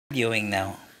Videoing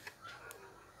now.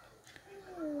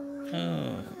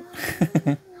 Oh.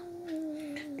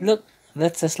 Look,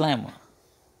 that's the slime.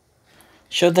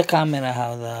 Show the camera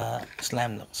how the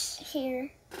slime looks.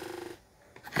 Here.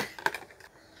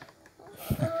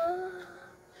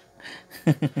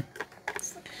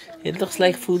 It looks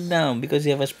like food now because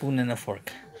you have a spoon and a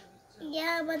fork.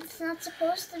 Yeah, but it's not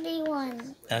supposed to be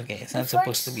one. Okay, it's not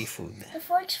supposed to be food. The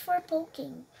fork's for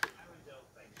poking.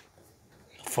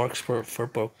 Forks for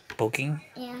poking?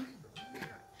 Yeah.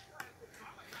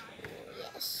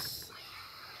 Yes.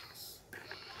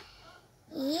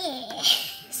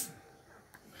 Yes.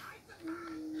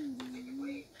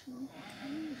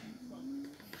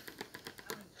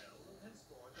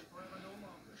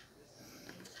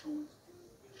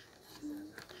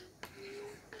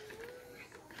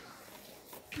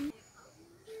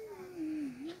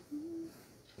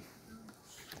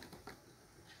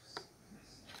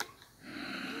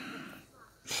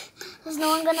 Is no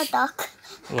one gonna talk?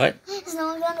 What? Is no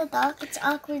one gonna talk? It's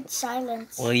awkward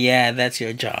silence. Well, yeah, that's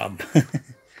your job.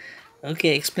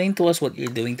 Okay, explain to us what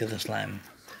you're doing to the slime.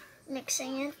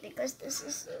 Mixing it because this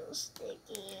is so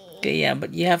sticky. Okay, yeah,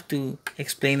 but you have to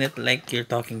explain it like you're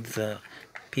talking to the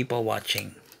people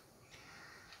watching.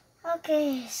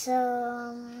 Okay,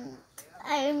 so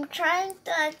I'm trying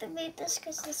to activate this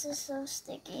because this is so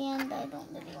sticky and I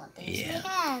don't really want to use my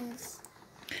hands.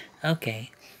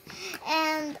 Okay.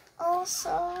 And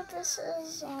also, this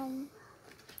is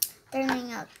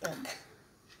turning out good.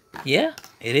 Yeah,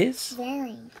 it is.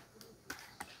 Very.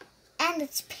 And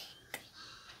it's pink.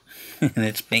 And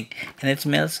it's pink and it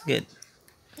smells good.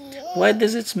 Yeah. Why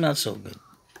does it smell so good?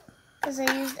 Because I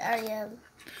used Ariel.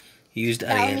 You used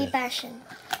Downy Ariel. Passion.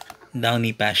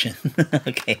 Downy Passion.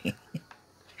 Okay.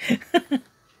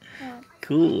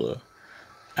 Cool.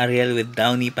 Ariel with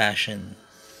Downy Passion.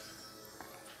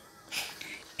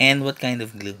 And what kind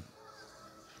of glue?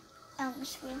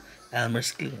 Elmer's glue.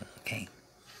 Elmer's glue. Okay.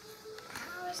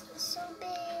 How is this so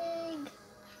big?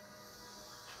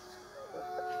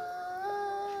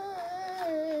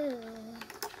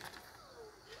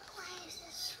 Why is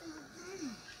this so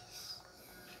nice?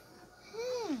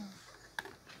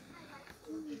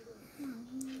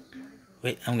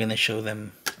 Wait, I'm gonna show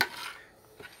them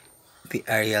the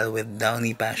Ariel with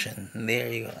Downy Passion.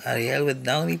 There you go. Ariel with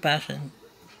Downy Passion.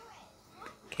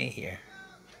 Okay, here.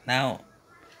 Now,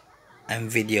 I'm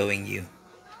videoing you.